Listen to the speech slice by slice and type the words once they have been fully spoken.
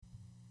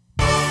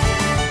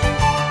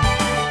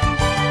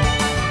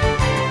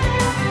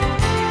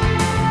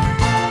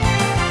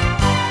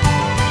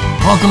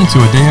Welcome to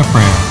a day of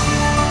prayer.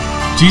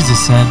 Jesus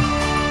said,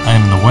 I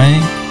am the way,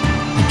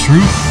 the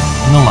truth,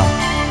 and the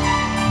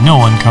life. No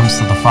one comes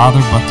to the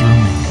Father but through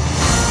me.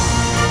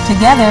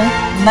 Together,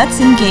 let's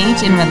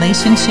engage in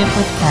relationship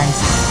with Christ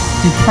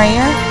through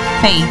prayer,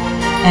 faith,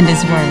 and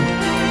His Word.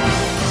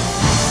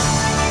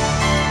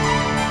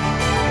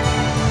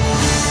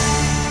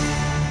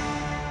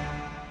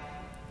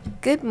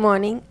 Good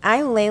morning.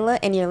 I'm Layla,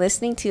 and you're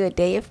listening to a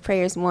Day of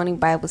Prayer's morning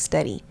Bible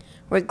study.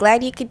 We're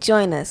glad you could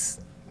join us.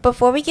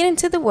 Before we get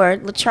into the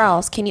Word,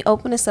 LaCharles, can you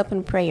open us up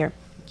in prayer?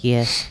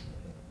 Yes.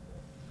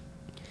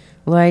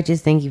 Lord, I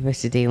just thank you for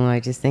today, Lord. I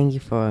just thank you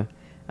for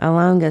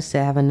allowing us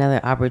to have another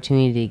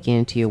opportunity to get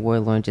into your word,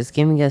 Lord. Just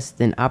giving us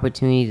the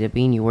opportunity to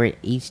be in your word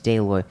each day,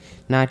 Lord,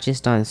 not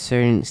just on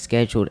certain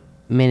scheduled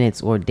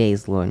minutes or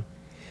days, Lord.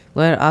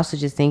 Lord, I also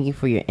just thank you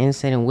for your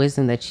insight and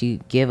wisdom that you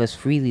give us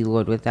freely,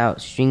 Lord,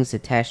 without strings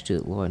attached to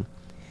it, Lord.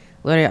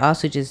 Lord, I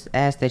also just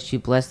ask that you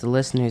bless the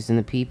listeners and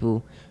the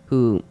people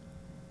who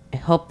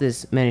help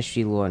this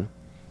ministry, Lord.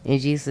 In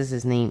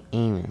Jesus' name,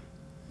 amen.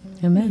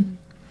 Amen.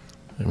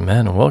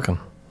 Amen, and welcome.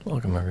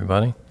 Welcome,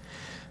 everybody.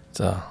 It's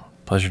a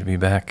pleasure to be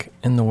back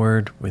in the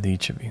Word with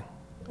each of you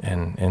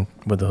and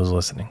with those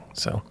listening.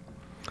 So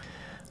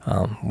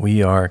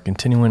we are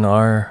continuing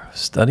our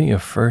study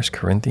of 1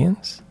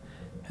 Corinthians.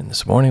 And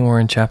this morning we're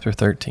in chapter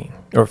 15.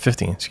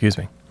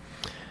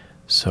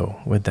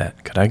 So with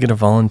that, could I get a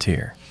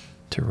volunteer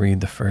to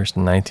read the first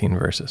 19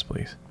 verses,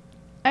 please?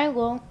 I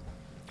will.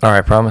 All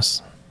right,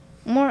 promise.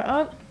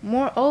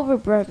 Moreover,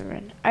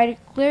 brethren, I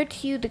declare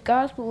to you the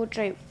gospel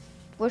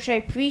which I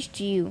preached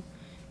to you,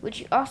 which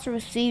you also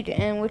received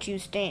and in which you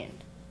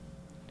stand,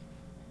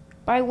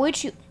 by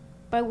which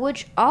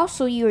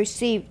also you are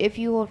saved, if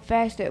you hold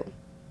fast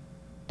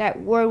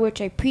that word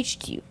which I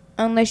preached to you,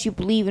 unless you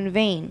believe in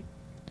vain.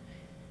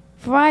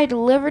 For I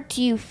delivered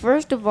to you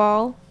first of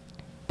all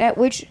that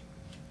which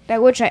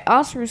I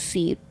also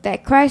received,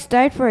 that Christ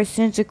died for our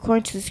sins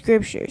according to the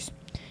Scriptures,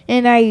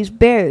 and that he was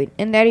buried,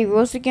 and that he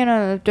rose again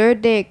on the third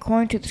day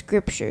according to the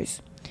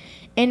Scriptures,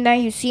 and that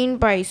he was seen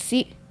by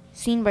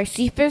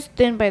Cephas,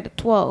 then by the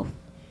 12.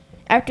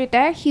 After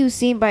that he was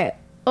seen by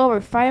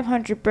over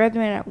 500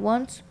 brethren at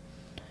once,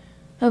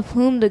 of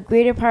whom the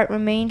greater part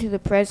remain to the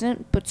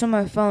present, but some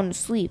are fallen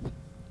asleep.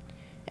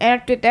 And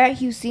after that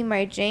he was seen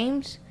by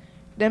James,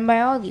 then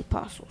by all the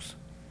apostles.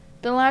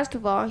 The last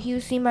of all, he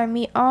was seen by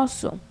me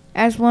also,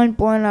 as one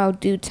born out of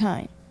due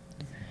time.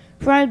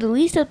 For I am the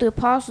least of the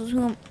apostles,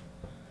 whom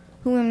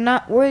am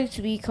not worthy to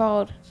be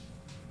called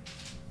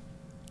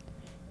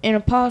an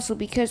apostle,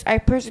 because I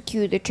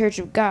persecuted the church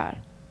of God.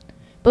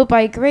 But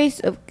by the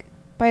grace of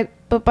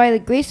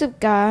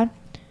God,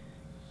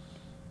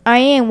 I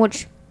am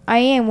what I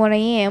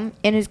am,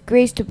 and His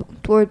grace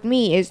toward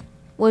me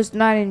was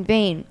not in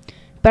vain.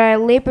 But I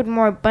labored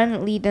more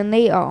abundantly than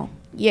they all.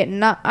 Yet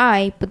not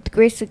I, but the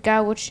grace of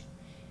God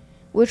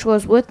which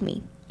was with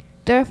me.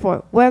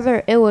 Therefore,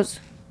 whether it was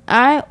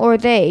I or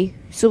they,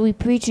 so we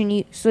preach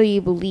and so you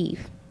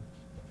believe.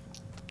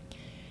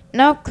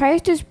 Now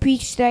Christ has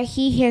preached that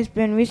he has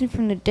been risen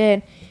from the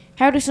dead.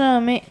 How do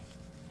some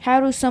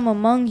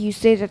among you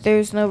say that there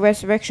is no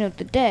resurrection of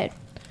the dead?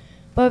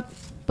 But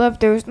if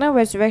there is no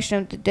resurrection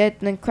of the dead,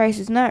 then Christ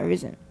is not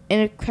risen.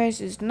 And if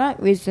Christ is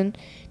not risen,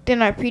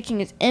 then our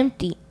preaching is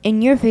empty,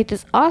 and your faith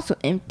is also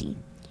empty.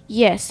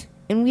 Yes,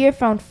 and we are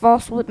found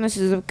false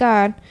witnesses of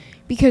God,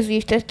 because we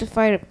have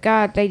testified of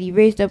God that he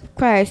raised up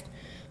Christ,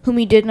 whom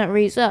he did not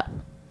raise up.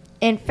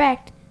 In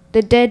fact,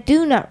 the dead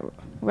do not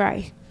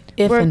rise.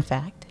 If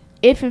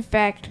in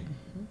fact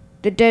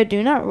the dead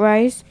do not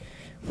rise,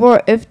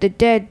 for if the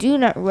dead do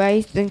not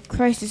rise, then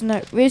Christ is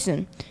not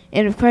risen.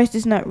 And if Christ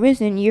is not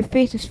risen, your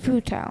faith is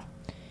futile,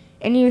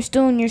 and you are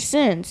still in your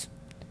sins.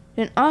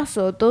 Then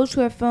also those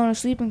who have fallen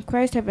asleep in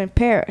Christ have been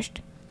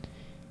perished.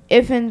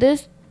 If in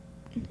this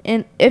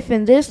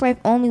life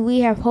only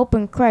we have hope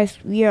in Christ,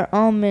 we are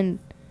all men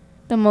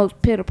the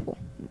most pitiable.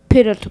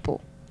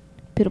 Mm-hmm.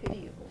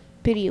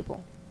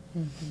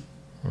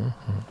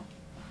 Mm-hmm.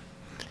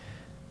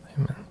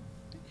 Amen.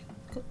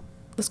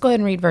 Let's go ahead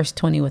and read verse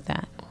 20 with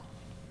that.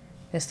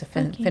 Just to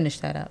finish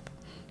that up.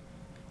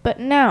 But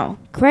now,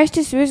 Christ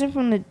is risen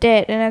from the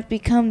dead and has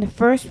become the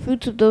first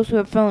fruits of those who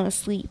have fallen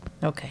asleep.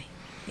 Okay.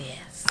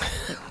 Yes.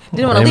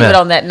 Didn't want to leave it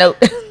on that note.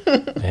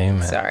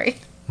 Amen. Sorry.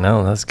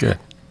 No, that's good.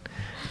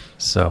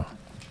 So,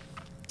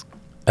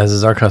 as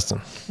is our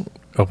custom,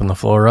 open the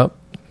floor up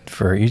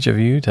for each of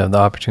you to have the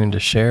opportunity to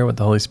share what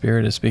the Holy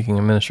Spirit is speaking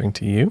and ministering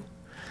to you,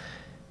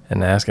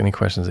 and to ask any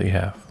questions that you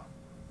have.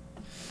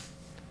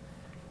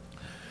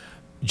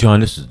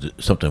 John, this is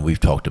something we've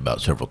talked about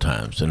several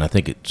times, and I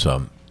think it's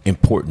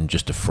important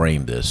just to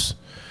frame this,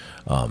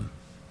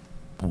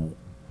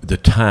 the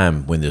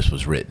time when this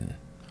was written.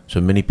 So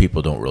many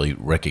people don't really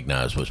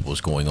recognize what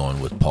was going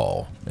on with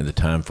Paul and the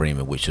time frame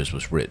in which this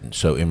was written.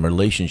 So in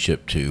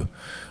relationship to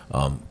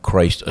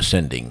Christ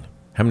ascending,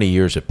 how many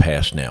years have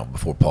passed now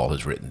before Paul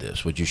has written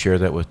this? Would you share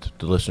that with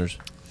the listeners?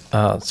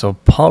 So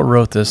Paul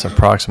wrote this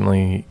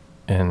approximately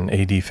in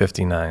AD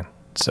 59.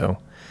 So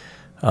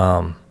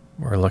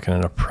we're looking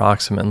at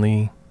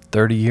approximately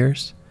 30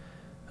 years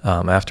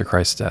after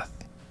Christ's death.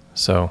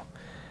 So,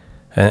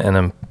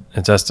 and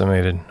it's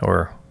estimated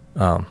or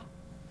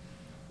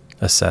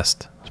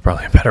assessed, is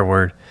probably a better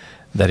word,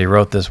 that he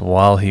wrote this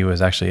while he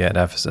was actually at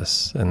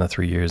Ephesus in the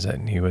 3 years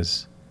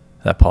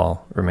that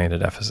Paul remained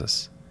at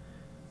Ephesus.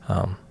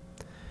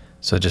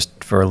 So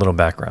just for a little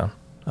background.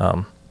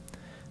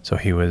 So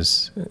he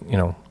was,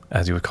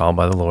 as he was called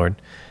by the Lord,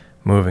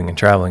 moving and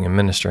traveling and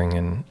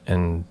ministering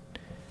and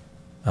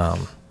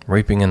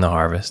reaping in the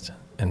harvest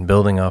and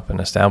building up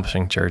and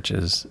establishing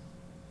churches,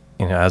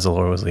 as the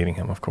Lord was leading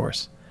him, of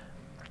course.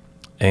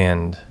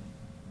 And,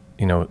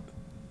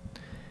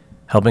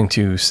 helping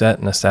to set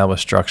and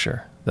establish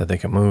structure that they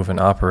could move and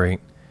operate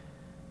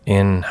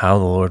in how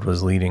the Lord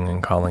was leading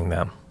and calling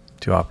them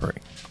to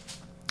operate.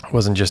 It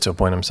wasn't just to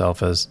appoint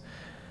himself as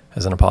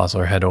an apostle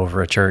or head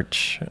over a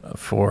church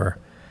for,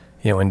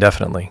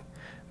 indefinitely,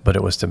 but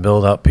it was to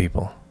build up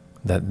people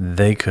that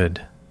they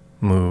could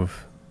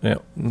move,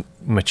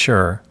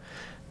 mature,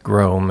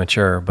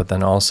 but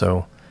then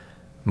also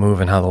move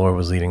in how the Lord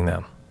was leading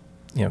them.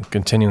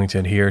 Continuing to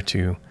adhere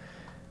to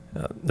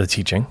the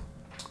teaching,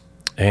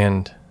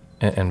 and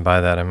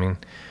by that I mean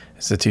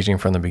it's the teaching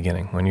from the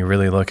beginning. When you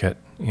really look at,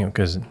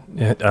 because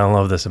I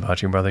love this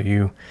about you, brother.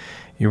 You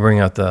bring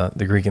out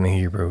the Greek and the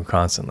Hebrew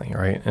constantly,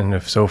 right? And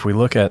if we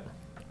look at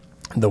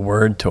the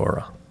word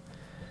Torah,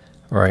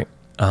 right,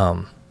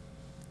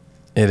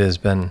 it has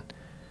been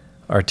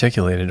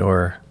articulated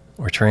or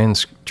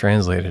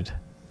translated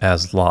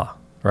as law,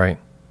 right?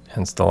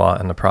 Hence the law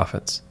and the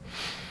prophets.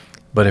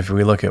 But if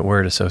we look at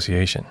word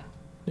association,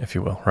 if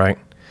you will, right?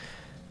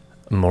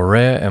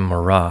 Moreh and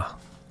Morah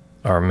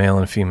are male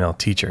and female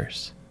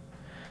teachers.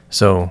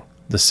 So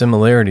the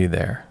similarity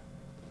there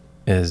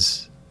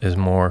is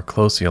more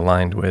closely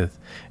aligned with,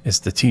 it's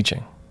the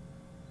teaching,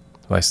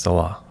 vice the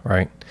law,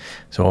 right?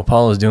 So what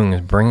Paul is doing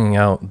is bringing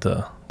out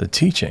the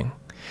teaching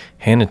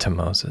handed to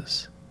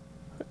Moses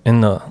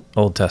in the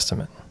Old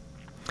Testament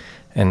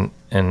and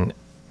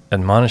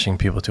admonishing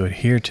people to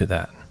adhere to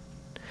that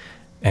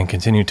and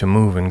continue to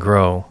move and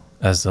grow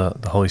as the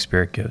Holy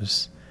Spirit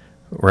gives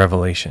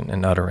revelation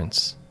and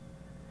utterance,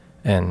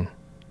 and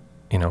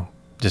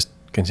just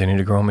continue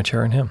to grow and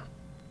mature in him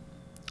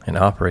and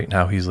operate in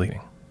how he's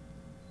leading.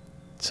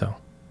 So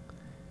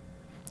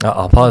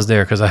I'll pause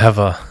there because I have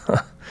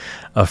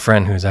a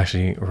friend who's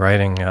actually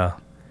writing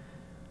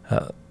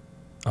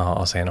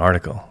I'll say an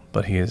article,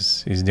 but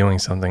he's doing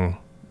something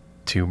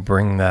to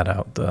bring that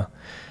out,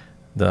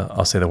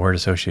 I'll say the word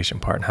association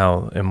part, and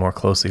how it more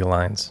closely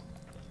aligns,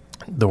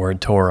 the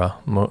word Torah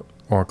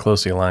more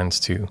closely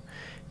aligns to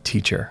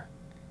teacher.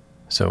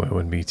 So it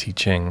would be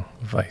teaching,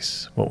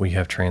 vice what we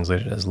have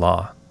translated as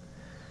law,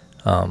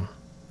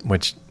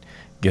 which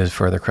gives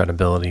further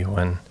credibility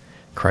when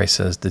Christ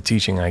says, the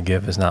teaching I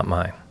give is not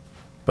mine,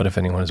 but if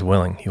anyone is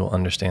willing, he will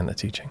understand the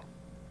teaching.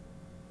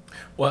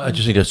 Well, I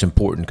just think that's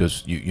important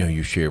because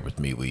you shared with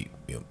me,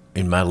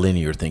 in my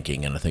linear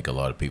thinking, and I think a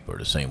lot of people are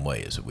the same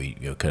way, is that we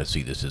kind of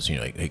see this as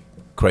hey,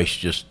 Christ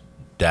just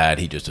died,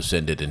 he just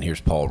ascended, and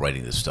here's Paul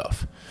writing this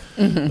stuff.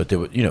 Mm-hmm. But there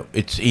were,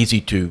 it's easy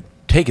to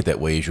take it that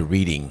way as you're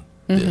reading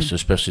this, mm-hmm.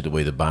 especially the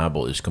way the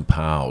Bible is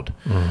compiled,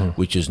 mm-hmm.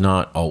 which is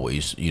not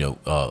always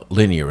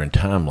linear in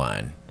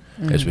timeline,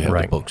 mm-hmm. as we have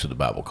the books of the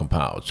Bible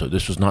compiled. So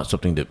this was not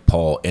something that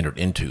Paul entered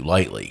into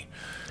lightly.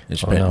 And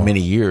spent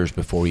many years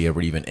before he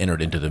ever even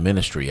entered into the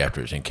ministry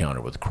after his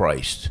encounter with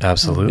Christ.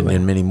 Absolutely. And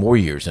then many more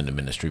years in the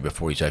ministry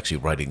before he's actually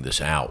writing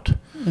this out.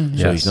 Mm-hmm.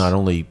 So he's not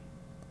only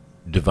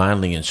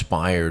divinely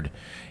inspired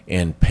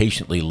and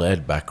patiently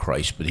led by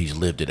Christ, but he's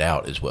lived it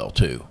out as well,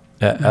 too.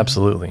 Yeah,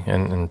 absolutely.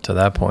 And to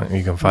that point,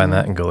 you can find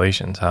that in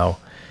Galatians, how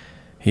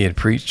he had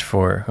preached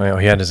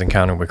he had his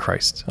encounter with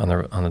Christ on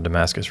the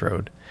Damascus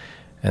Road.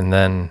 And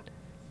then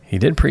he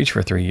did preach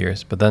for 3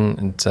 years, but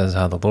then it says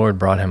how the Lord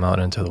brought him out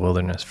into the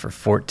wilderness for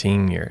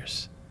 14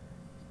 years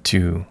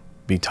to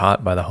be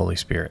taught by the Holy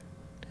Spirit.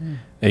 Mm.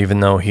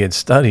 Even though he had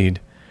studied,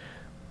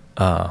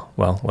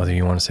 whether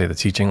you want to say the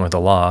teaching or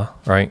the law,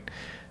 right,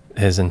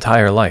 his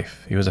entire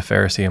life. He was a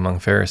Pharisee among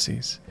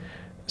Pharisees.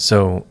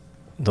 So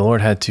the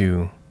Lord had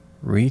to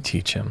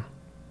reteach him,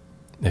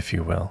 if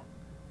you will,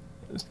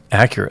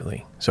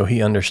 accurately. So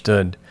he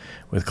understood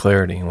with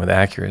clarity and with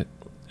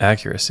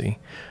accuracy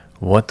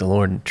what the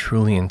Lord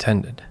truly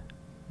intended.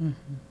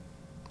 Mm-hmm.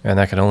 And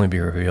that could only be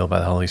revealed by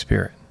the Holy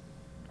Spirit,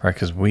 right?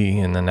 Because we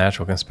in the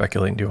natural can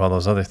speculate and do all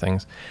those other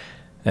things.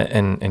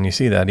 And you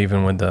see that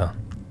even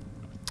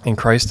in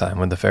Christ's time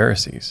with the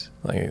Pharisees.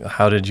 Like,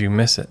 how did you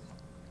miss it?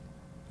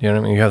 You know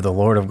what I mean? You have the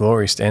Lord of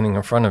glory standing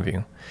in front of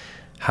you.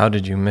 How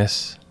did you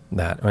miss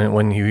that?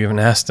 When you even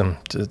asked him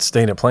to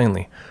state it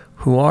plainly,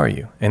 who are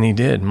you? And he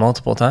did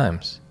multiple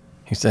times.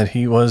 He said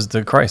he was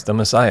the Christ, the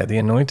Messiah, the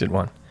anointed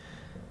one.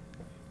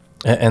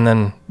 And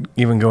then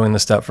even going the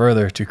step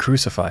further to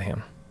crucify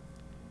him.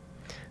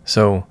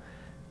 So,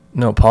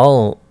 no,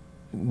 Paul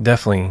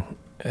definitely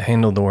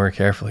handled the word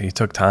carefully. He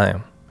took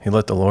time. He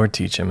let the Lord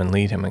teach him and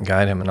lead him and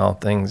guide him in all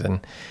things. And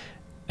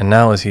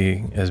now as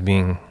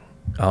being,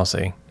 I'll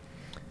say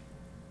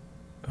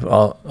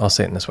it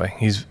in this way.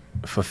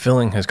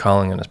 fulfilling his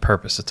calling and his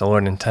purpose that the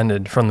Lord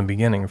intended from the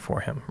beginning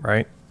for him,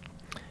 right?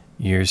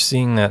 You're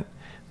seeing that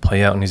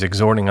play out, and he's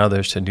exhorting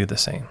others to do the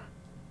same.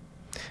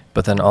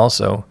 But then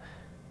also,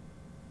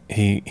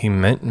 he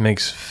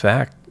makes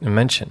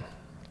mention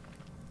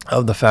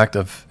of the fact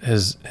of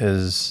his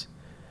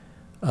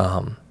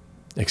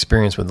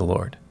experience with the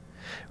Lord,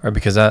 right?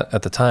 Because that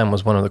at the time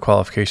was one of the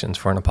qualifications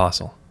for an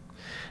apostle.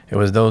 It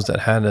was those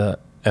that had a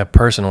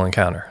personal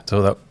encounter,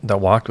 so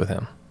that walked with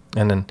him.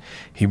 And then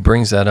he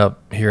brings that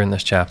up here in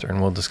this chapter, and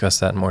we'll discuss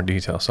that in more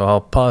detail. So I'll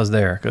pause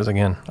there because,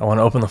 again, I want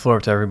to open the floor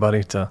up to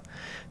everybody to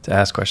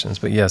ask questions.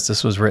 But yes,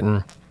 this was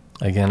written,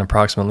 again,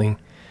 approximately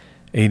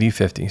AD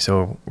 50.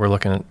 So we're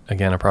looking at,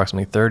 again,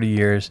 approximately 30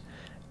 years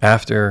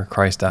after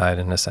Christ died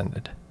and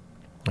ascended.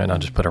 And I'll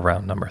just put a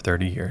round number,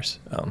 30 years.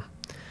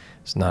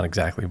 It's not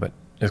exactly, but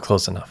it's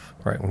close enough,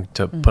 right,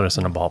 to put us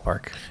in a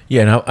ballpark.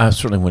 Yeah, and I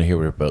certainly want to hear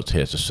what everybody else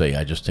has to say.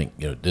 I just think,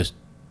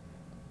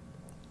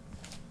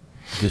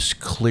 this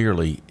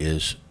clearly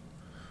is,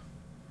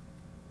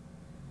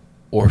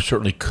 or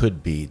certainly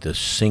could be, the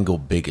single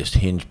biggest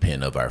hinge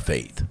pin of our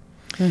faith,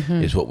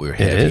 is what we have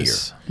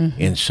here.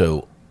 And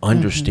so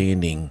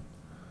understanding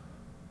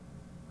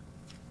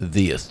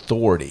the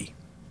authority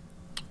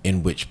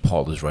in which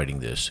Paul is writing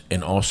this,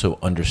 and also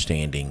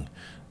understanding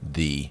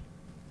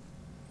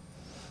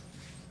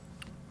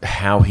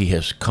how he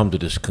has come to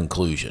this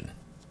conclusion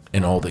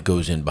and all that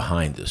goes in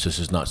behind this. This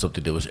is not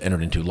something that was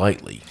entered into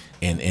lightly.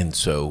 And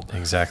so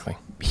Exactly.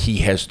 he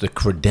has the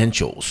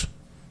credentials,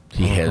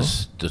 he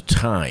has the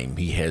time,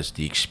 he has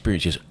the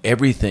experience, he has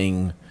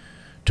everything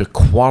to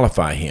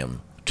qualify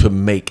him to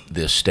make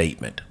this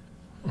statement.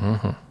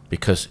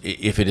 Because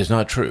if it is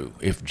not true,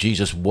 if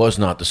Jesus was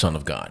not the Son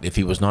of God, if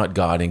he was not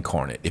God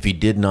incarnate, if he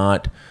did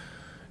not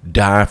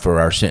die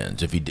for our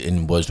sins, if he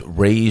was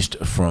raised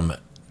from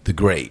the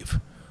grave,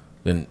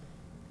 then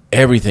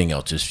everything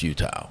else is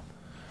futile.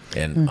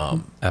 And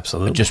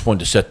Absolutely. I just wanted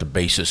to set the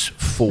basis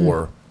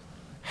for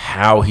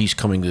how he's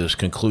coming to this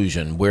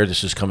conclusion, where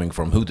this is coming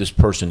from, who this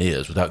person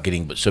is, without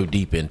getting but so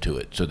deep into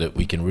it, so that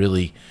we can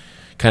really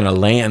kind of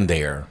land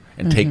there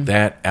and take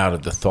that out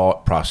of the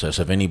thought process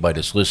of anybody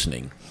that's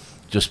listening.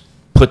 Just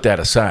put that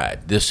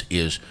aside. This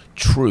is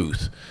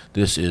truth.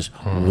 This is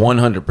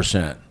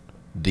 100%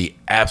 the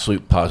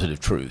absolute positive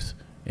truth,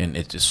 and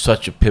it's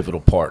such a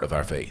pivotal part of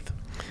our faith.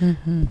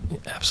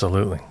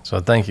 Absolutely. So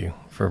thank you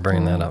for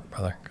bringing that up,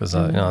 brother, because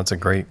it's a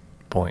great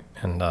point,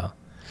 and I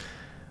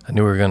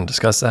knew we were going to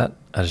discuss that.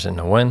 I just didn't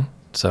know when.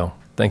 So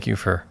thank you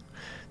for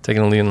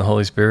taking the lead in the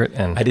Holy Spirit,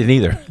 and I didn't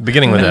either.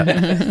 Beginning with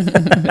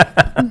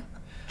that.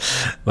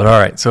 But all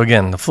right. So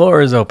again, the floor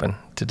is open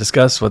to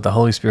discuss what the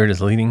Holy Spirit is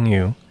leading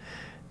you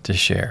to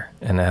share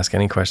and ask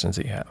any questions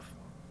that you have.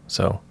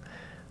 So,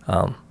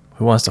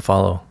 who wants to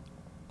follow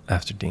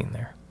after Dean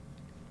there?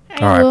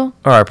 I will.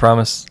 All right.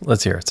 Promise.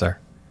 Let's hear it, sir.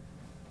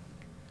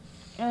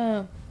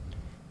 The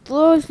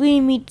Lord's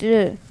leading me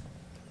to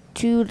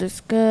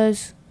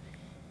discuss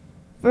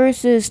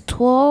verses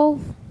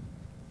 12.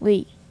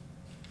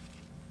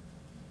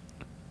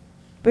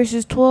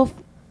 Verses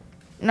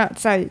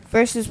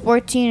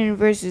 14 and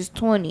verses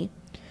 20,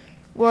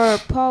 where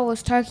Paul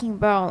was talking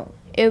about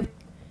if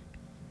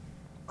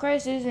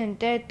Christ isn't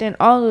dead, then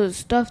all of the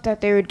stuff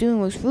that they were doing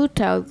was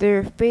futile.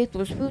 Their faith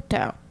was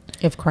futile.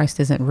 If Christ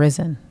isn't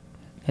risen,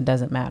 it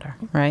doesn't matter,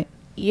 right?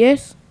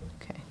 Yes.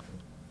 Okay.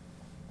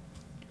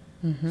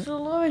 So the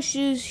Lord is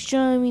just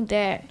showing me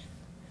that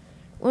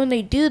when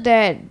they do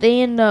that,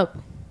 they end up.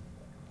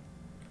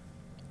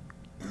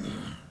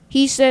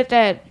 He said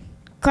that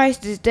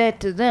Christ is dead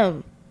to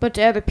them, but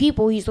to other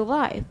people, he's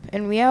alive.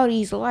 In reality,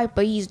 he's alive,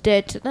 but he's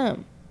dead to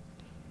them.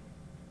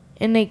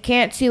 And they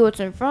can't see what's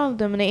in front of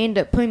them, and they end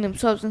up putting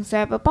themselves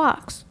inside of a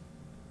box.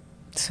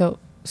 So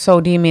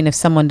do you mean if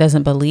someone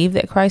doesn't believe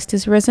that Christ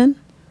is risen?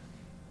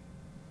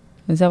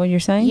 Is that what you're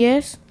saying?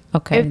 Yes.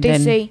 Okay. If they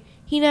say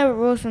he never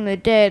rose from the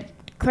dead,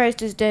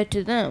 Christ is dead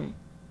to them.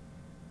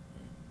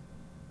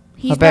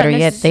 Or better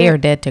yet, they are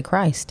dead to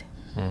Christ.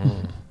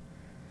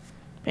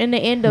 And they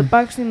end up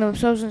boxing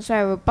themselves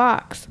inside of a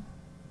box.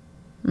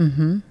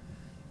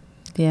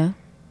 Yeah.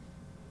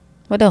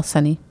 What else,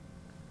 honey?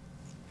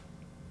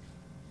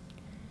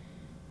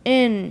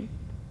 And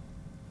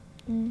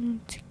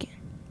once again.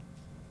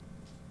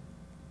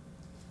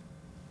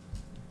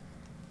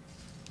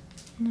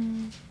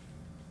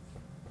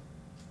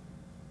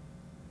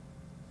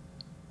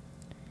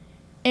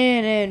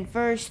 And in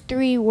verse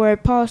 3, where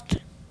Paul's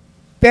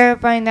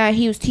verifying that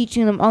he was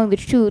teaching them all the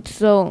truth,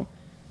 so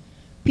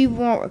people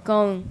weren't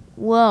going,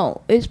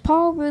 well, is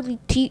Paul really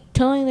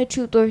telling the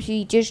truth, or is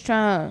he just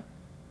trying to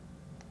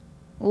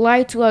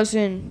lie to us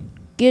and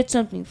get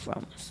something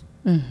from us?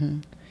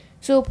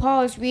 So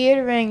Paul is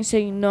reiterating,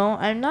 saying, no,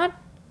 I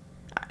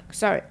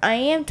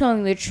am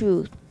telling the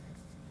truth.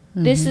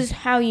 This is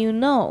how you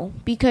know,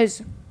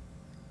 because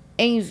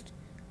and he's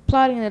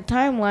plotting the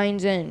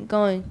timelines and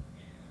going,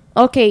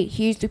 okay,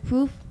 here's the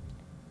proof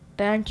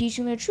that I'm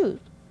teaching the truth.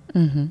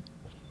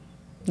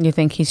 You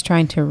think he's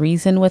trying to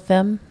reason with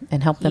them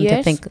and help them to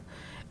Yes. think,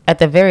 at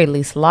the very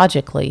least,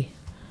 logically,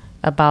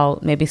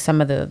 about maybe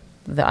some of the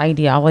the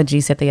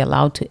ideologies that they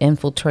allowed to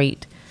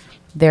infiltrate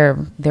their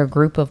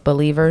group of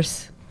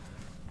believers.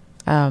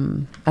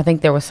 I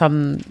think there was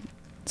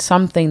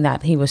something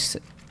that he was.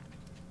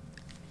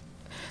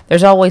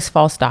 There's always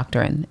false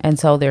doctrine, and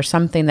so there's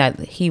something that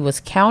he was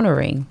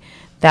countering.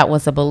 That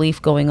was a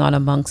belief going on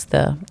amongst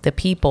the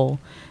people.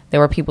 There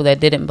were people that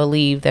didn't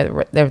believe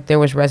that there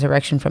was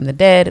resurrection from the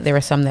dead. There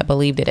were some that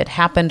believed it had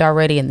happened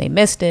already and they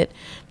missed it.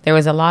 There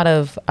was a lot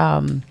of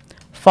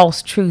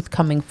false truth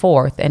coming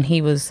forth, and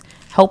he was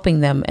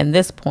helping them in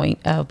this point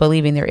of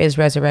believing there is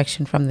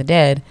resurrection from the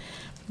dead,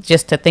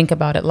 just to think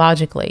about it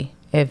logically.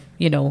 If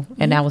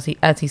and now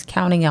as he's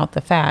counting out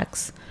the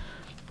facts,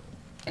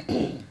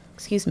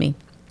 excuse me,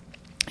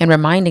 and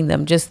reminding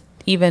them just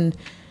even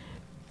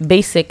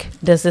basic,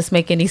 does this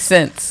make any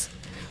sense?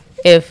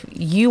 If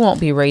you won't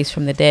be raised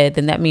from the dead,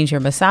 then that means your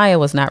Messiah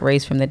was not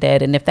raised from the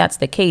dead. And if that's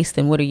the case,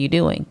 then what are you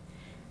doing?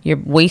 You're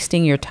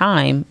wasting your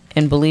time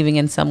and believing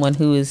in someone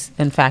who is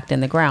in fact in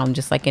the ground,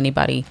 just like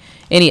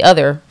any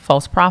other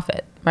false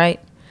prophet, right?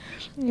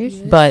 Yes.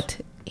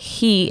 But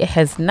he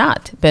has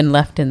not been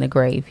left in the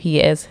grave. He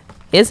is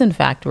in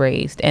fact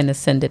raised and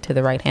ascended to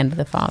the right hand of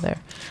the Father.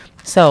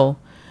 So,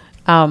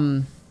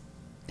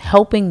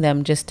 helping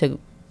them just to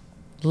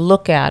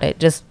look at it,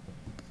 just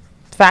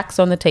facts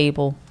on the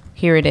table.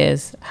 Here it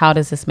is. How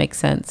does this make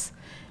sense?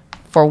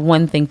 For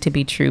one thing to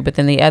be true, but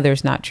then the other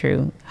is not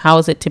true. How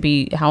is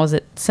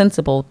it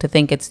sensible to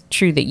think it's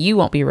true that you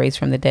won't be raised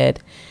from the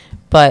dead,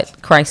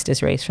 but Christ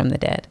is raised from the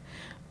dead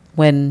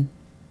when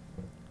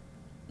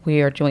we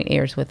are joint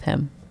heirs with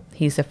him?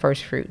 He's the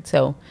first fruit.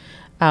 So,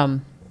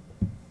 thank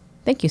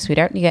you,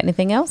 sweetheart. You got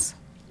anything else?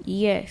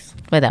 Yes.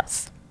 What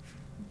else?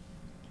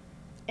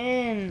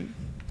 And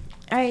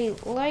I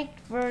liked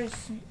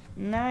verse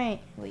 9.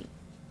 Wait.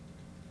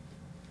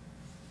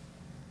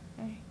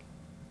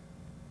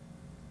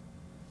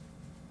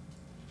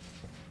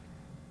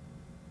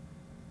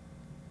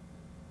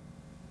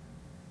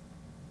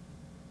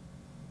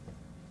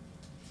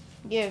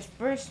 Yes,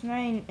 verse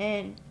 9,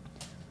 and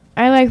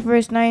I like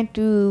verse 9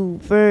 through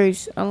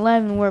verse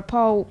 11 where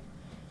Paul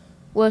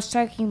was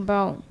talking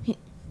about,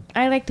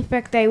 I like the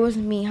fact that it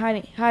wasn't me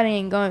hiding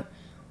and going,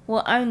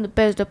 well, I'm the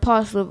best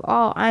apostle of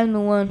all. I'm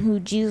the one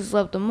who Jesus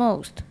loved the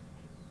most.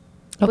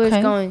 Okay. But it's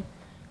going,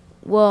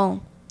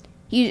 well,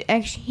 he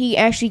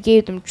actually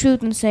gave them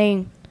truth and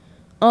saying,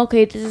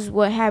 okay, this is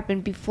what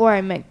happened before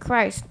I met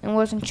Christ, and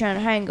wasn't trying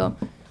to hide and go,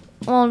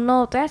 well,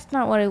 no, that's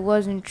not what it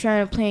was, and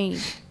trying to play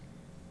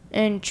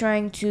and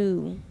trying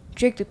to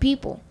trick the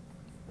people,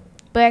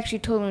 but actually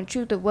told them the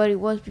truth of what it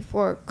was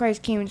before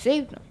Christ came and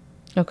saved them.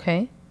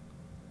 Okay.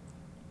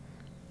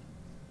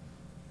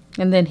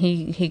 And then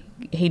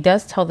he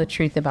does tell the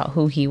truth about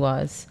who he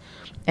was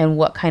and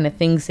what kind of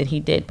things that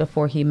he did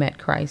before he met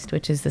Christ,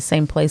 which is the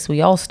same place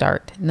we all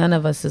start. None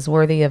of us is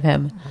worthy of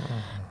him,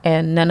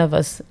 and none of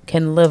us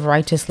can live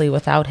righteously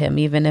without him,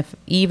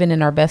 even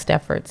in our best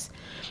efforts.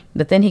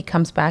 But then he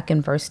comes back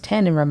in verse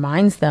 10 and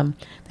reminds them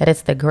that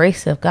it's the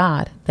grace of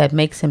God that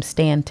makes him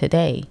stand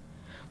today.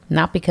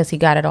 Not because he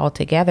got it all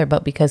together,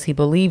 but because he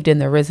believed in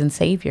the risen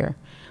Savior,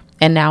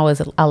 and now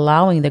is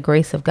allowing the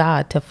grace of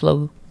God to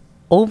flow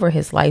over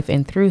his life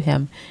and through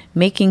him,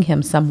 making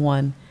him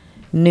someone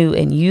new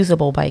and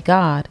usable by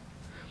God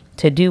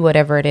to do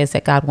whatever it is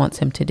that God wants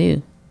him to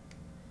do.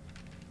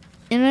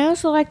 And I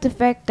also like the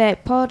fact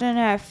that Paul didn't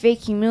have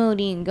fake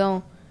humility and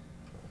go,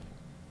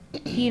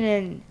 he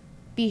didn't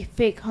be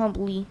fake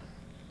humbly.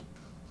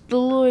 The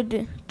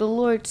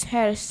Lord's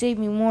had to save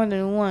me more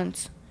than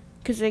once,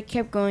 because they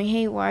kept going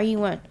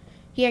haywire.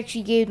 He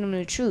actually gave them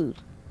the truth.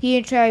 He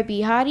didn't try to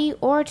be haughty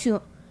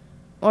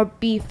or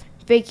be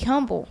fake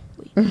humble.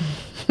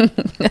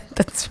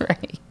 That's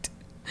right.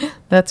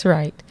 That's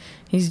right.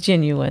 He's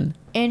genuine.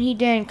 And he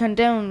didn't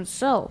condemn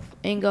himself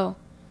and go,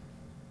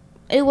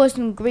 it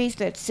wasn't grace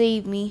that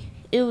saved me.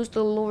 It was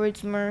the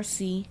Lord's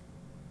mercy.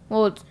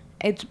 Well,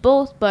 it's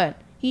both,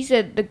 but he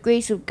said the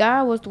grace of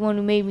God was the one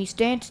who made me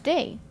stand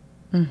today.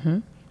 Mm-hmm.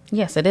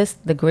 Yes, it is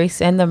the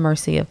grace and the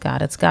mercy of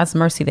God. It's God's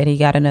mercy that he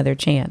got another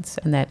chance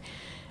and that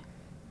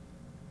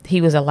he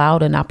was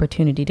allowed an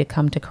opportunity to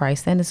come to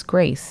Christ, and his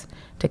grace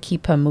to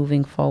keep him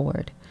moving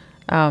forward.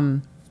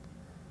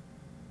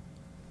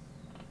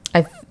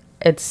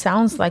 It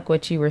sounds like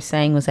what you were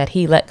saying was that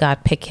he let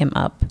God pick him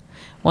up.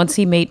 Once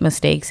he made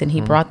mistakes and he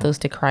brought those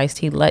to Christ,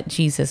 he let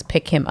Jesus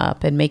pick him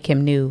up and make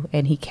him new,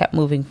 and he kept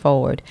moving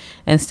forward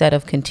instead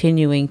of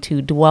continuing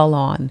to dwell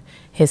on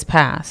his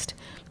past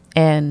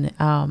and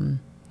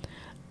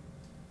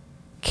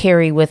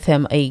carry with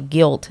him a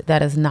guilt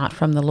that is not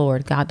from the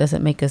Lord. God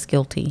doesn't make us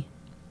guilty.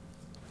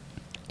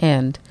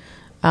 And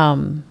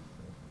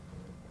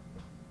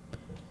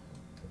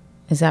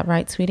is that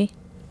right, sweetie?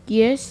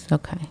 Yes.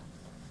 Okay.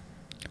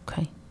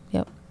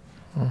 Yep.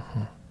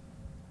 Mm-hmm.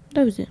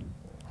 That was it.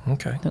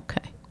 Okay.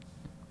 Okay.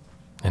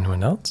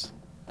 Anyone else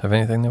have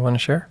anything they want to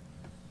share?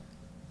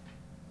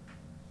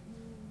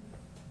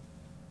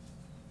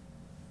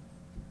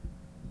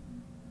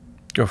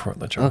 Go for it,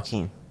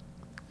 LaCharles.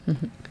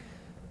 Okay.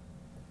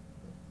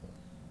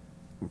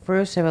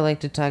 First, I would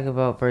like to talk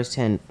about verse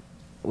 10.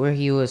 where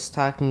he was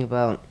talking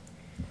about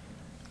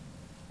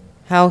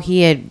how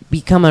he had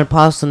become an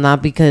apostle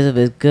not because of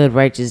his good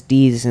righteous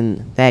deeds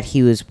and that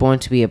he was born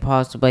to be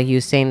apostle, but he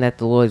was saying that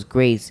the Lord's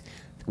grace,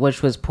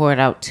 which was poured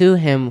out to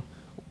him,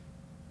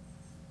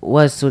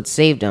 was what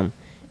saved him.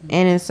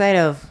 And inside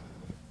of,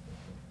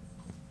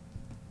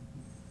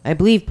 I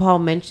believe Paul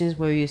mentions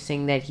where he was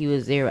saying that he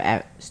was there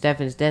at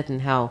Stephen's death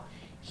and how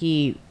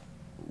he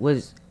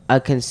was a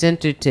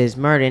consenter to his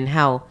murder, and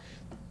how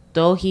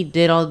though he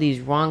did all these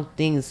wrong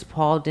things,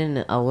 Paul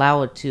didn't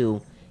allow it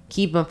to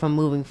keep him from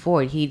moving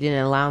forward. He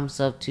didn't allow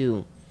himself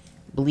to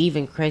believe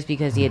in Christ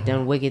because he had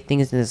done wicked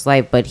things in his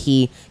life, but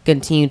he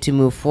continued to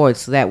move forward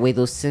so that way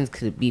those sins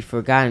could be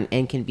forgotten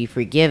and can be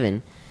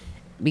forgiven.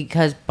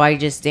 Because by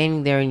just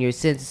standing there in your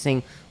sins and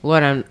saying,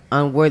 Lord, I'm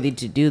unworthy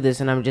to do this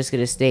and I'm just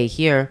going to stay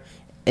here,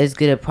 is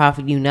going to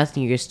profit you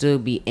nothing. You'll still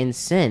be in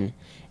sin.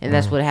 And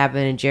that's what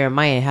happened in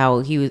Jeremiah, how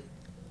he was,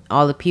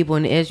 all the people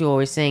in Israel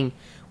were saying,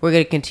 we're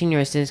going to continue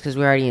our sins because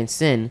we're already in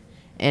sin.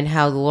 And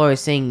how the Lord is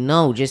saying,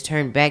 no, just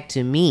turn back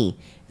to me.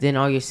 Then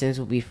all your sins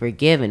will be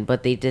forgiven.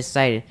 But they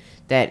decided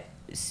that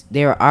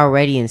they were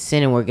already in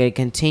sin and were going to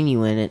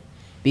continue in it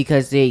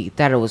because they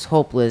thought it was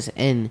hopeless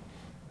and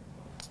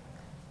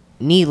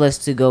needless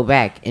to go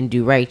back and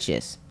do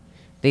righteous.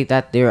 They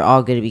thought they were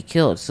all going to be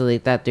killed. So they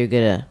thought they're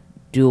going to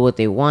do what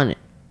they wanted.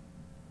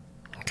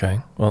 Okay.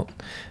 Well,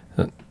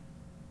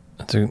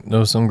 those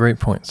are some great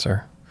points,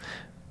 sir.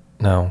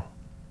 Now,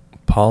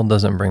 Paul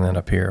doesn't bring that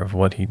up here of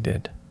what he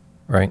did,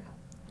 right?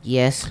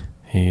 Yes.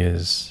 He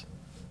is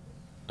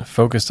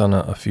focused on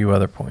a few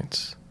other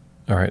points.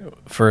 All right.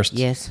 First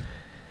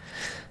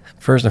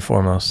and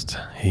foremost,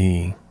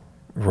 he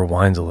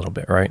rewinds a little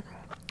bit, right?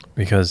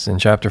 Because in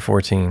chapter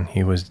 14,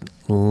 he was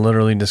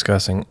literally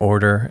discussing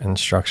order and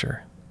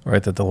structure,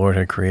 right, that the Lord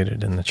had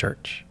created in the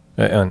church.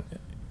 The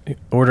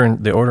order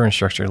and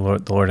structure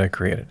the Lord had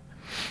created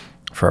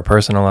for our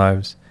personal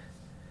lives,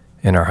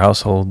 in our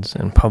households,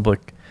 in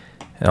public,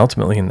 and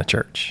ultimately in the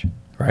church,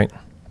 right?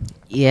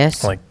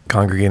 Yes. Like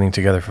congregating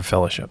together for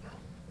fellowship.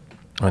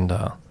 And,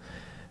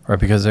 right,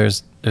 because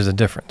there's a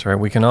difference, right?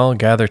 We can all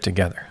gather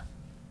together.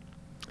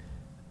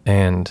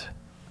 But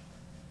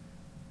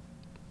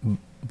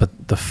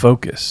the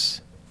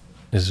focus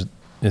is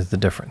the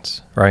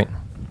difference, right?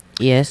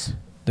 Yes.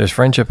 There's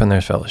friendship and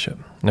there's fellowship.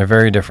 And they're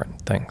very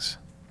different things.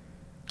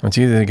 It's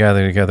easy to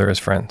gather together as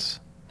friends,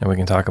 and we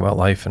can talk about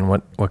life and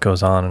what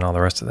goes on and all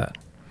the rest of that.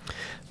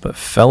 But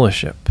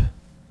fellowship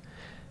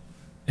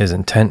is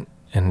intent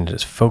and it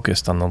is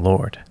focused on the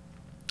Lord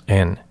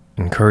and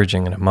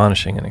encouraging and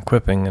admonishing and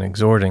equipping and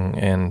exhorting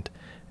and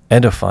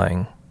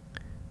edifying,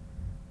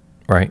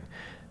 right?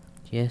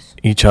 Yes.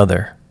 Each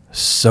other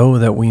so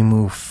that we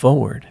move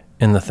forward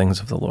in the things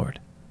of the Lord.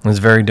 And it's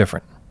very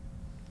different.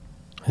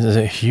 This is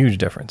a huge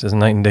difference. It's a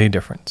night and day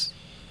difference,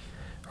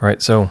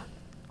 right? So,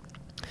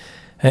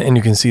 and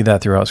you can see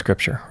that throughout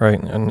Scripture, right?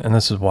 And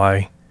this is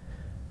why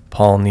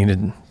Paul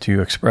needed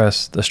to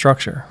express the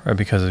structure, right?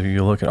 Because if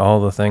you look at all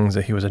the things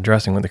that he was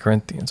addressing with the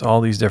Corinthians,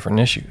 all these different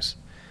issues,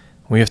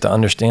 we have to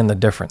understand the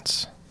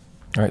difference,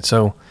 right?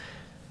 So,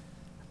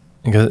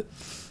 because,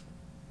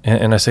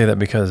 and I say that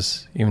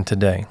because even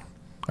today,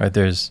 right,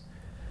 there's,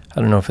 I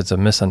don't know if it's a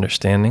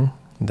misunderstanding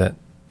that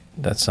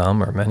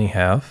some or many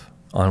have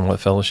on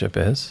what fellowship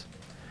is,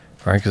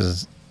 right?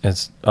 Because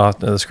it's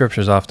often, the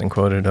Scripture is often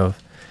quoted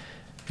of,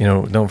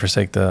 don't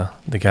forsake the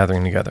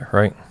gathering together,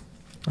 right?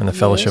 And the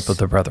fellowship of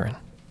the brethren.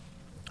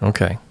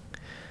 Okay.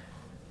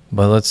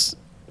 But let's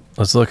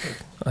look,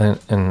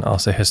 and I'll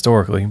say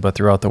historically, but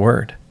throughout the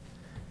Word,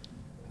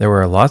 there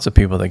were lots of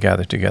people that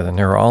gathered together, and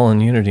they were all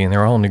in unity, and they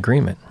were all in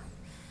agreement.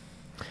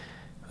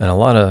 And a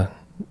lot of,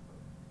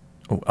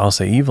 I'll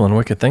say, evil and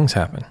wicked things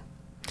happen.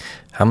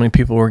 How many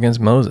people were against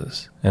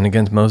Moses and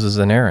against Moses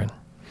and Aaron?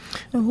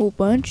 A whole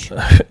bunch.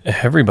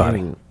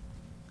 Everybody.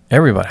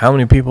 Everybody. How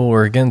many people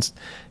were against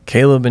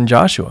Caleb and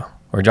Joshua?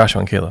 Or Joshua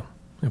and Caleb.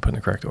 Let me put in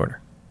the correct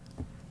order.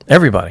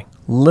 Everybody.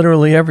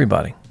 Literally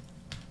everybody.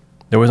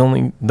 There was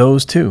only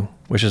those two,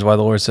 which is why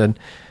the Lord said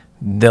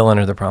they'll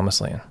enter the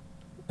promised land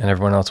and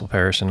everyone else will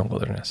perish in the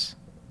wilderness.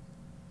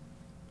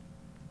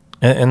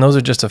 And those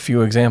are just a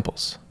few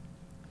examples.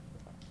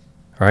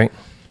 Right?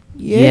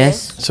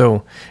 Yes.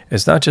 So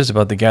it's not just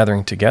about the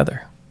gathering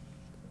together,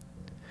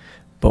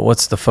 but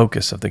what's the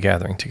focus of the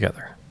gathering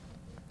together?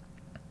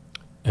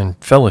 And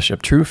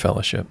fellowship, true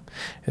fellowship,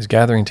 is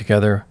gathering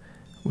together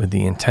with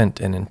the intent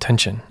and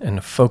intention and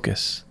the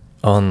focus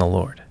on the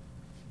Lord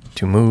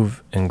to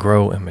move and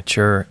grow and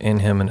mature in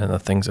Him and in the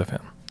things of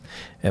Him.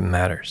 It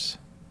matters.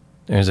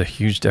 There's a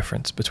huge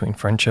difference between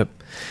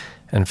friendship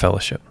and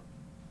fellowship.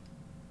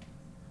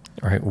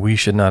 All right, we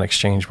should not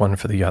exchange one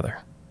for the other.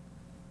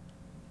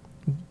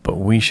 But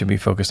we should be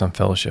focused on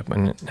fellowship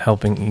and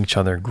helping each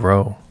other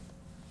grow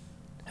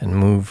and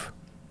move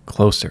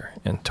closer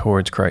and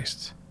towards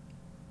Christ.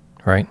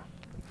 Right?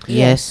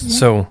 Yes.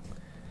 So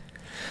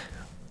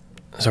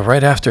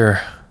right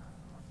after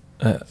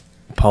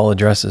Paul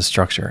addresses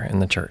structure in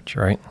the church,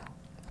 right?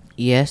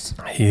 Yes.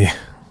 He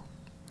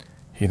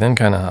then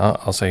kind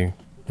of, I'll say,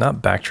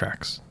 not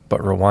backtracks, but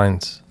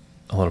rewinds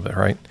a little bit,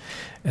 right?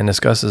 And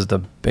discusses the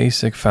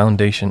basic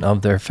foundation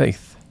of their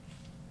faith,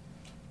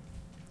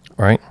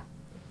 right?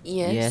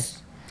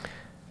 Yes.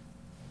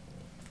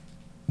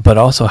 But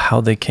also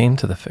how they came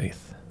to the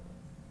faith.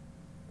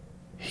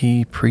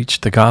 He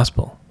preached the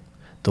gospel.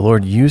 The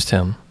Lord used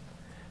him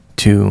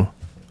to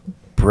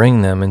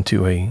bring them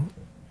into a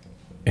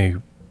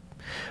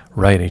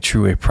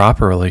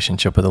proper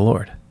relationship with the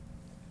Lord.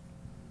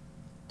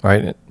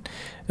 Right?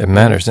 It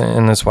matters.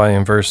 And that's why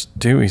in verse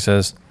 2 he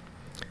says,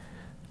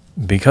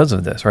 because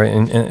of this, right?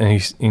 And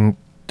he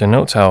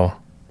denotes how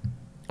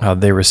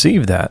they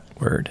received that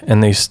word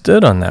and they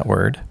stood on that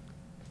word.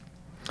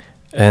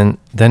 And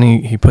then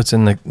he puts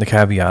in the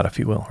caveat, if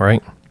you will,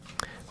 right?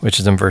 Which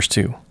is in verse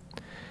 2.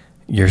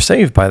 You're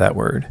saved by that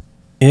word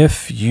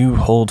if you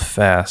hold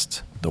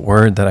fast the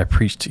word that I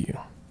preached to you.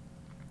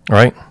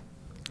 Right?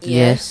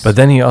 Yes. But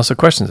then he also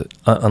questions it.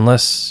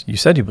 Unless you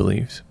said you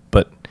believed,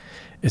 but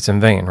it's in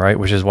vain, right?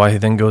 Which is why he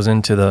then goes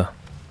into the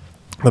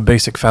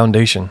basic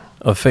foundation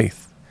of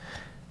faith.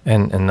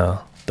 And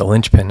the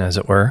linchpin, as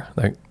it were,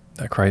 that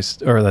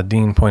Christ, or that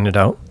Dean pointed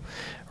out,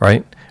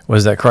 right?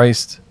 Was that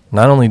Christ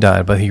not only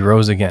died, but he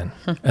rose again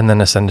and then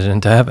ascended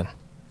into heaven.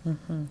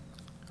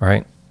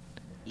 Right?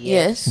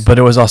 Yes. But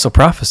it was also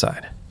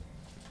prophesied.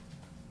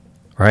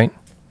 Right?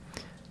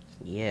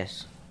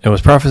 Yes. It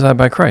was prophesied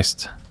by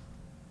Christ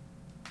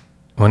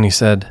when he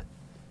said,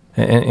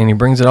 and he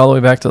brings it all the way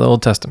back to the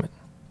Old Testament.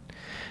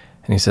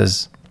 And he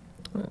says,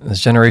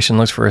 this generation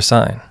looks for a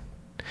sign,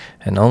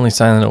 and the only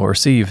sign that it will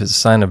receive is the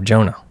sign of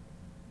Jonah.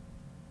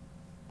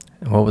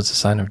 And what was the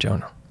sign of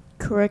Jonah?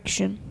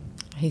 Correction.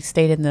 He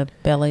stayed in the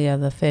belly of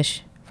the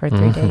fish for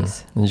 3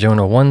 days. In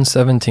Jonah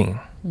 1:17.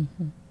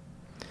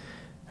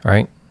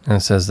 Right? And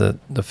it says that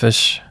the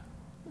fish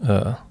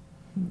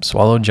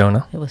swallowed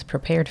Jonah. It was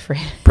prepared for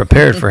him.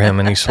 Prepared for him,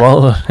 and he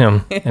swallowed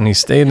him, and he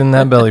stayed in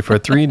that belly for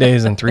 3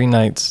 days and 3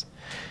 nights.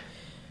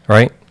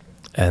 Right?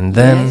 And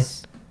then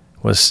Yes.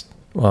 was,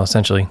 well,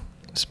 essentially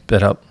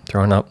spit up,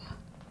 thrown up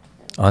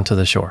onto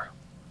the shore.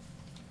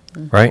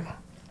 Right?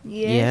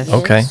 Yes.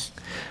 Okay.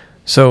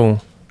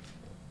 So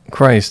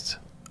Christ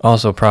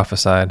also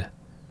prophesied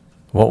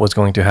what was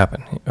going to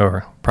happen,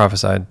 or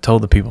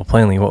told the people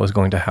plainly what was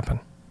going to happen.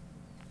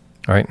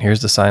 All right,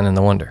 here's the sign and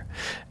the wonder.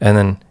 And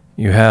then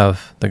you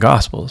have the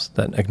Gospels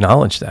that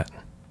acknowledge that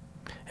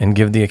and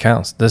give the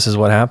accounts. This is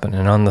what happened.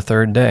 And on the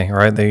third day,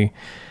 right, they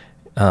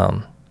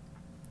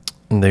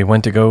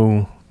went to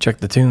go check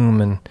the tomb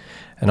and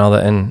all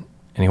that, and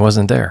he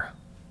wasn't there.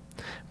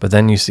 But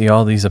then you see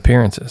all these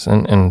appearances,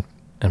 and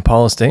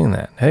Paul is stating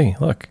that, hey,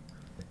 look,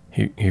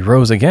 he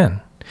rose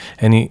again.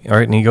 And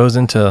he goes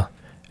into,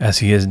 as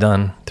he has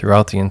done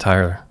throughout the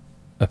entire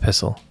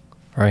epistle,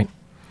 right?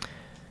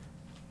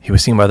 He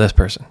was seen by this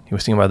person. He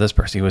was seen by this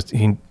person.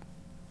 He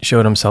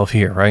showed himself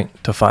here, right,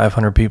 to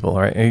 500 people,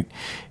 right?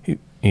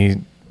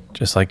 He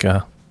just like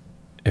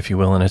if you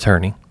will, an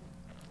attorney.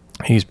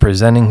 He's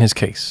presenting his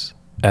case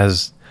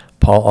as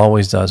Paul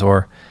always does,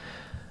 or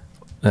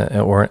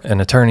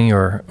an attorney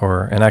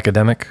or an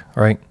academic,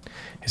 right?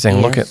 He's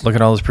saying, Yes. look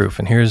at all this proof,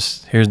 and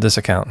here's this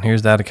account, and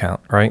here's that account,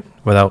 right?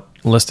 Without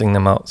listing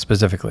them out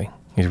specifically.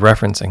 He's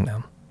referencing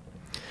them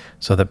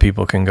so that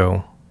people can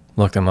go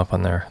look them up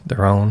on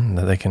their own,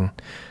 that they can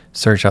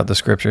search out the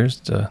scriptures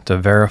to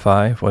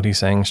verify if what he's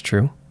saying is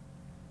true,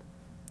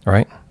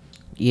 right?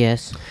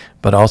 Yes.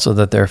 But also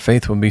that their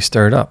faith would be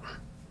stirred up,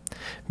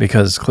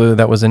 because clearly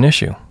that was an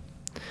issue.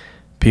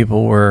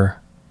 People were,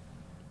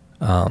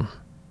 I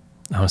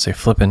want to say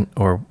flippant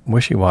or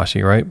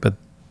wishy-washy, right?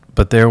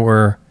 But there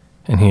were,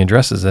 and he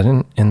addresses it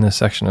in this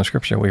section of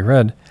scripture we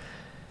read,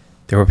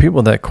 there were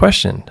people that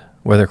questioned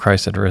whether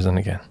Christ had risen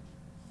again.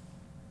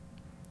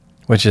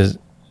 Which is,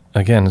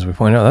 again, as we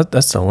pointed out,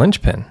 that's the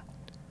linchpin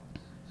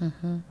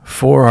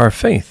for our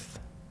faith.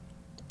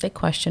 They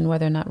questioned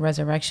whether or not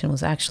resurrection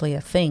was actually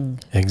a thing.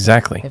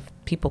 Exactly. If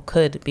people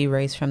could be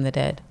raised from the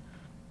dead.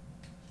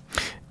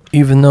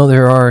 Even though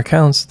there are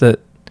accounts that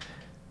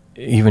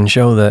even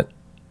show that,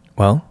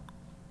 well,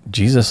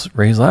 Jesus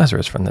raised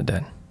Lazarus from the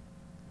dead.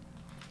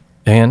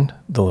 And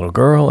the little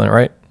girl, and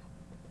right,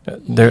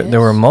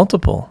 there were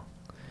multiple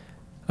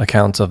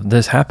accounts of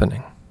this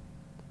happening.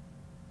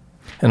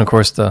 And of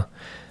course,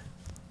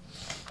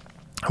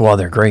 while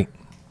they're great,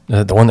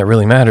 the one that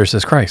really matters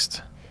is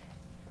Christ.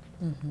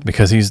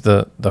 Because he's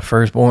the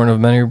firstborn of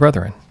many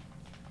brethren.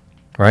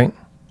 Right?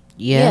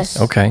 Yes.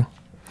 Okay.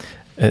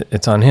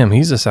 It's on him.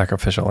 He's the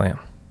sacrificial lamb.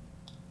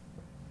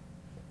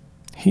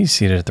 He's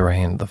seated at the right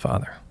hand of the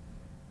Father.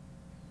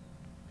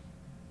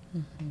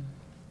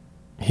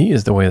 He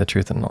is the way, the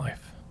truth, and the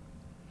life.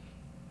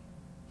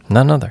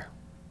 None other.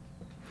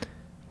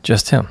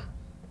 Just him.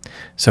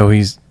 So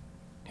he's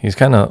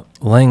kind of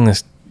laying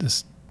this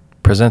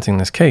presenting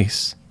this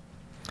case,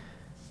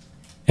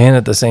 and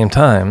at the same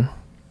time,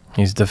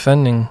 he's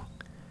defending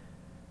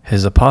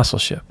his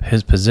apostleship,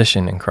 his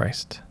position in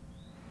Christ.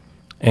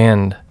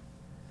 And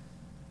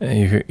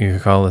you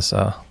could call this,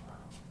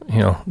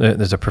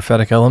 there's a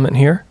prophetic element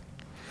here,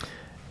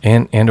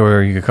 and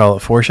or you could call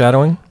it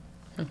foreshadowing,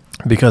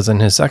 because in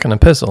his second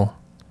epistle,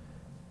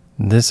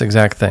 this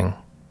exact thing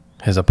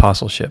his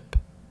apostleship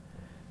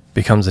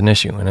becomes an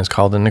issue and is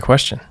called into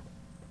question.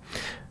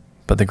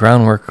 But the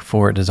groundwork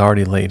for it is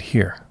already laid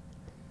here.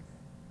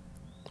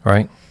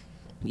 Right?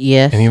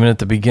 Yes. And even at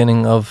the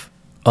beginning of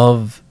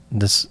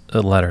this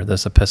letter,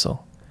 this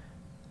epistle,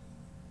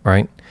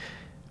 right?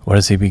 What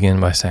does he begin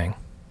by saying?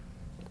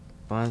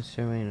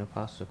 Bondservant and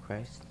apostle of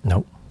Christ.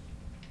 Nope.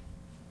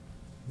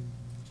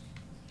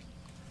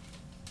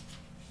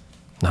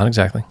 Not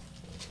exactly.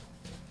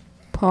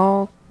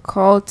 Paul,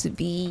 called to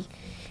be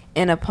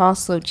an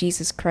apostle of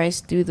Jesus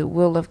Christ through the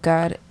will of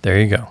God. There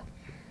you go.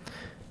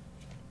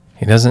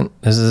 He doesn't.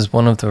 This is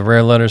one of the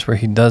rare letters where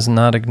he does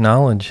not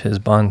acknowledge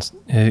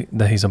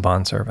that he's a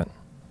bondservant.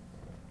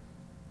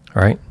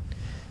 Right?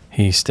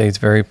 He states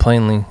very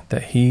plainly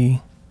that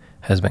he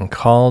has been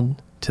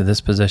called to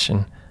this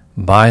position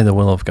by the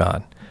will of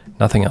God.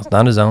 Nothing else.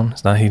 Not his own.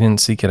 It's not. He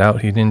didn't seek it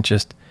out. He didn't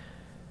just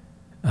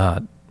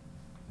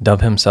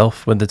dub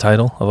himself with the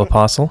title of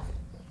apostle.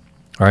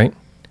 Right?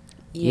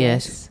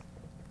 Yes.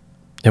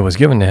 It was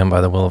given to him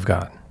by the will of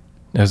God.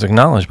 It was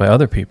acknowledged by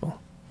other people.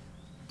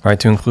 Right,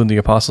 to include the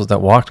apostles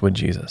that walked with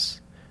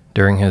Jesus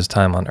during his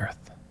time on earth.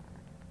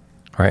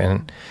 Right,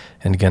 and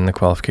again, the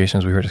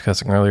qualifications we were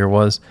discussing earlier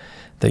was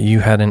that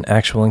you had an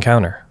actual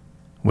encounter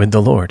with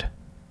the Lord.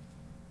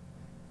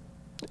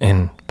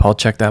 And Paul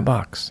checked that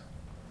box.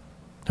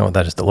 No,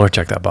 that is the Lord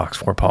checked that box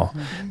for Paul.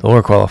 Mm-hmm. The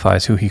Lord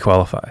qualifies who he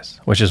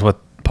qualifies, which is what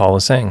Paul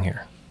is saying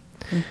here.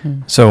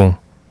 Mm-hmm. So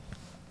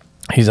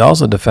he's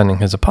also defending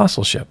his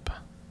apostleship.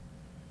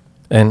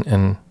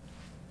 And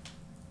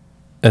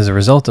as a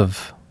result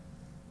of,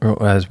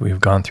 as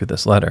we've gone through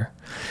this letter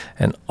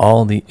and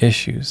all the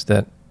issues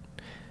that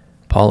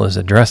Paul is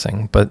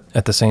addressing, but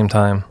at the same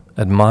time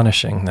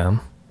admonishing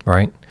them,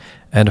 right?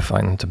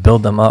 Edifying them to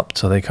build them up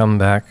so they come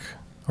back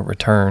or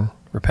return,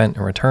 repent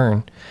and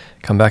return,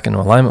 come back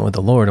into alignment with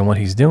the Lord and what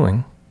he's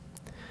doing,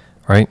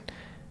 right?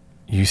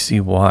 You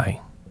see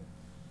why.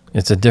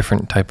 It's a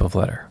different type of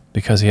letter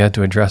because he had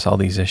to address all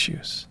these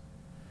issues.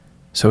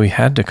 So he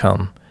had to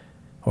come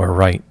or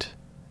write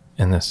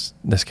in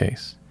this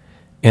case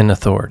in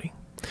authority.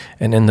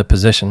 And in the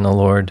position the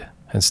Lord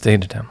had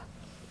stated him,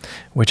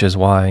 which is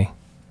why,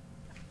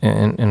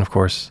 and of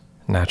course,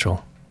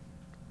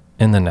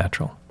 in the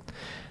natural,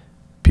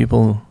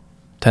 people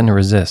tend to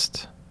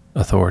resist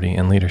authority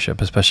and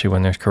leadership, especially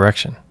when there's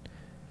correction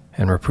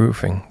and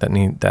reproofing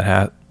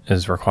that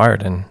is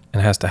required and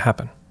has to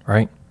happen,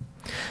 right?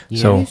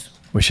 Yes. So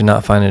we should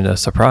not find it a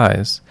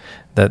surprise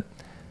that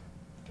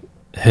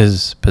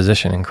his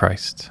position in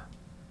Christ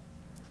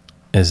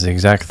is the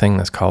exact thing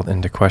that's called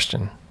into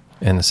question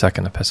in the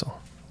second epistle,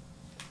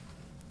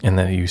 and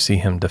that you see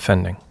him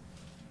defending,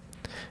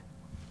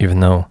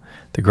 even though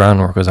the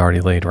groundwork was already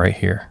laid right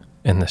here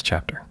in this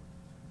chapter.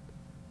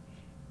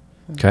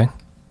 Okay?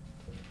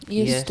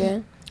 Yes,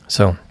 Dan.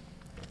 So,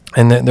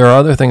 and there are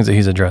other things that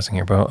he's addressing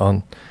here, but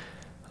I'm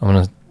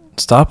going to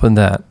stop with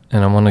that,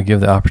 and I want to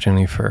give the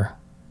opportunity for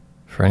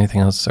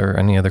anything else or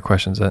any other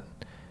questions that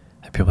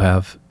people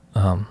have,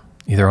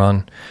 either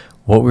on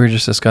what we were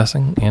just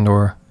discussing and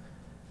or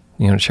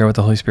to share what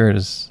the Holy Spirit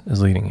is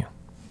leading you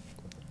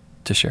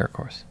to share, of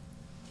course.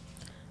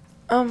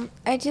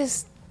 I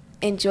just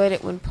enjoyed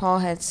it when Paul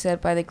had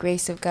said, by the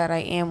grace of God, I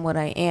am what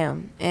I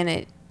am. And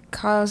it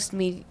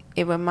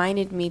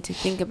reminded me to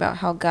think about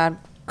how God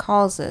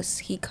calls us.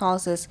 He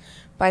calls us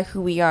by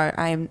who we are.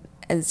 I am,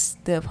 as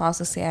the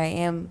apostles say, I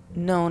am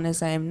known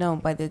as I am known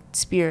by the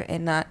Spirit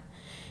and not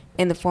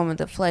in the form of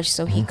the flesh.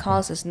 So he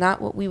calls us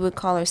not what we would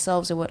call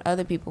ourselves or what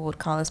other people would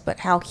call us,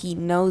 but how he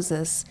knows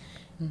us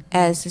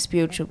as a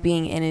spiritual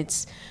being. And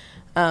it's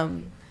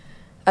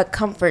a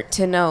comfort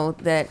to know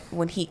that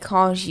when he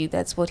calls you,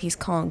 that's what he's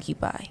calling you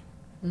by.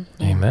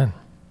 Mm-hmm. Amen.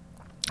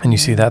 And you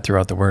see that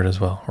throughout the word as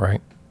well, right?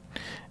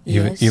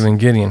 Yes. Even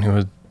Gideon, who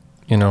was,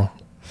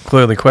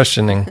 clearly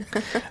questioning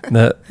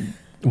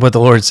what the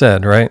Lord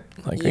said, right?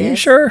 Like, yes. Are you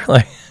sure?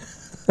 Like,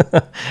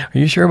 are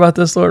you sure about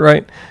this, Lord?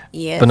 Right?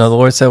 Yes. But no, the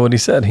Lord said what he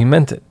said. He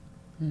meant it,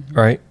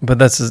 right? But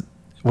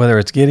whether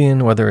it's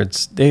Gideon, whether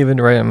it's David,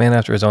 right? A man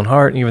after his own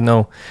heart, even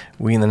though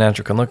we in the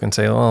natural can look and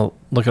say, oh,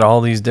 look at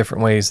all these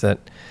different ways that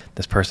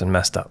this person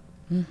messed up,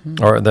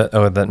 or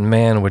that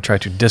man would try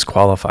to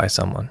disqualify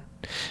someone.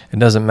 It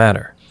doesn't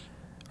matter,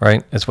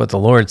 right? It's what the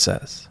Lord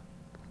says,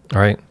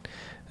 right?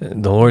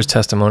 The Lord's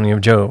testimony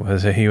of Job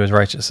is that he was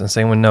righteous, and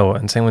same with Noah,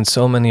 and same with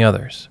so many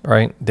others,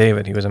 right?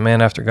 David, he was a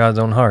man after God's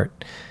own heart.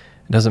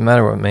 It doesn't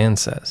matter what man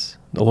says.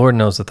 The Lord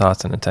knows the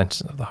thoughts and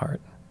intentions of the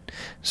heart.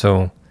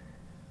 So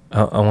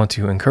I want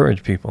to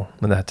encourage people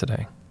with that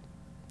today.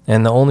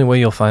 And the only way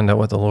you'll find out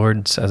what the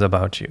Lord says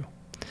about you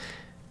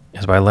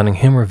is by letting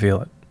him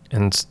reveal it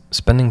and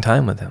spending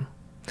time with him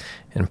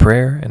in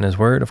prayer and his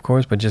word, of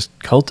course, but just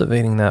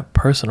cultivating that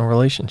personal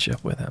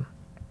relationship with him.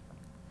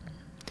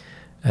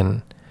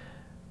 And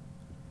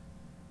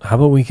how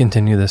about we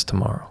continue this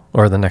tomorrow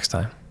or the next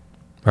time?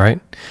 All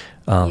right?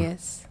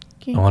 Yes.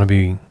 I want to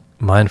be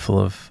mindful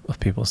of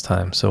people's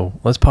time. So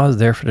let's pause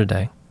there for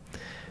today,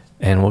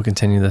 and we'll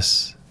continue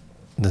this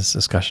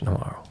discussion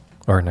tomorrow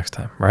or next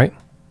time, right?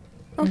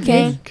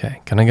 Okay.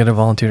 Okay. Can I get a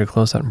volunteer to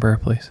close out in prayer,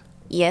 please?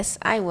 Yes,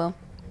 I will.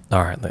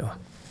 All right, Layla.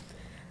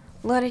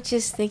 Lord, I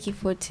just thank you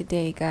for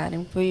today, God,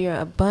 and for your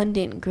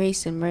abundant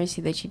grace and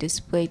mercy that you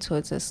display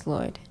towards us,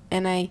 Lord.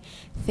 And I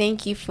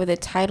thank you for the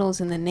titles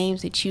and the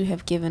names that you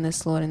have given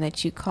us, Lord, and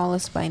that you call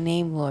us by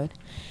name, Lord.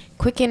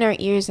 Quicken our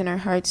ears and our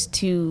hearts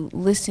to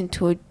listen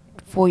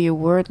for your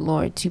word,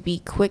 Lord, to be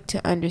quick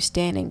to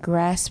understand and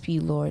grasp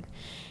you, Lord.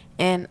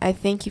 And I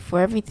thank you for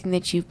everything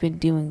that you've been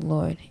doing,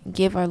 Lord.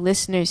 Give our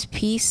listeners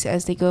peace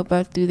as they go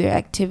about through their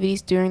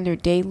activities during their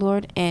day,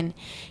 Lord, and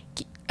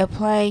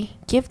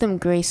give them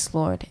grace,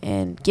 Lord,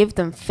 and give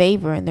them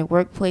favor in their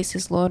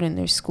workplaces, Lord, in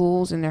their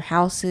schools, in their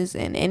houses,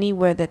 and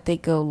anywhere that they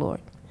go, Lord.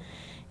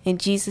 In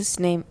Jesus'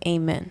 name,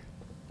 amen.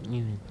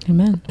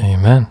 Amen.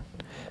 Amen.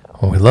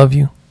 Well, we love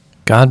you.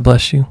 God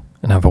bless you,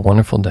 and have a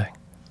wonderful day.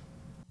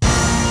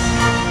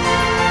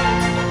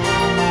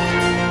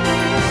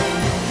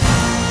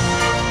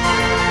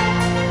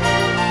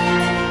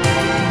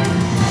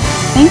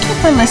 Thank you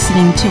for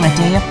listening to A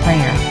Day of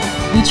Prayer.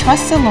 We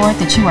trust the Lord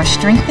that you are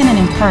strengthened and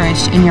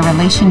encouraged in your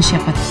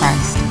relationship with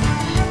Christ.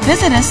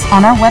 Visit us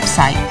on our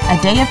website,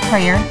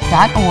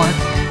 adayofprayer.org,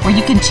 where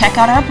you can check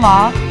out our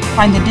blog,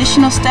 find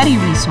additional study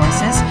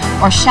resources,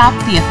 or shop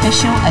the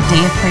official A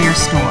Day of Prayer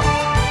store.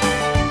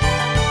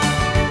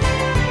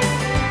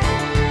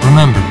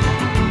 Remember,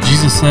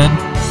 Jesus said,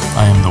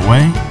 I am the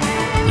way,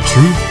 the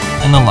truth,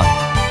 and the life.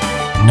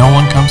 No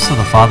one comes to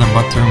the Father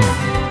but through me.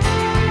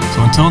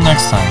 So until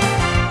next time,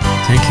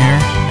 take care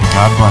and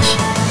God bless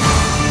you.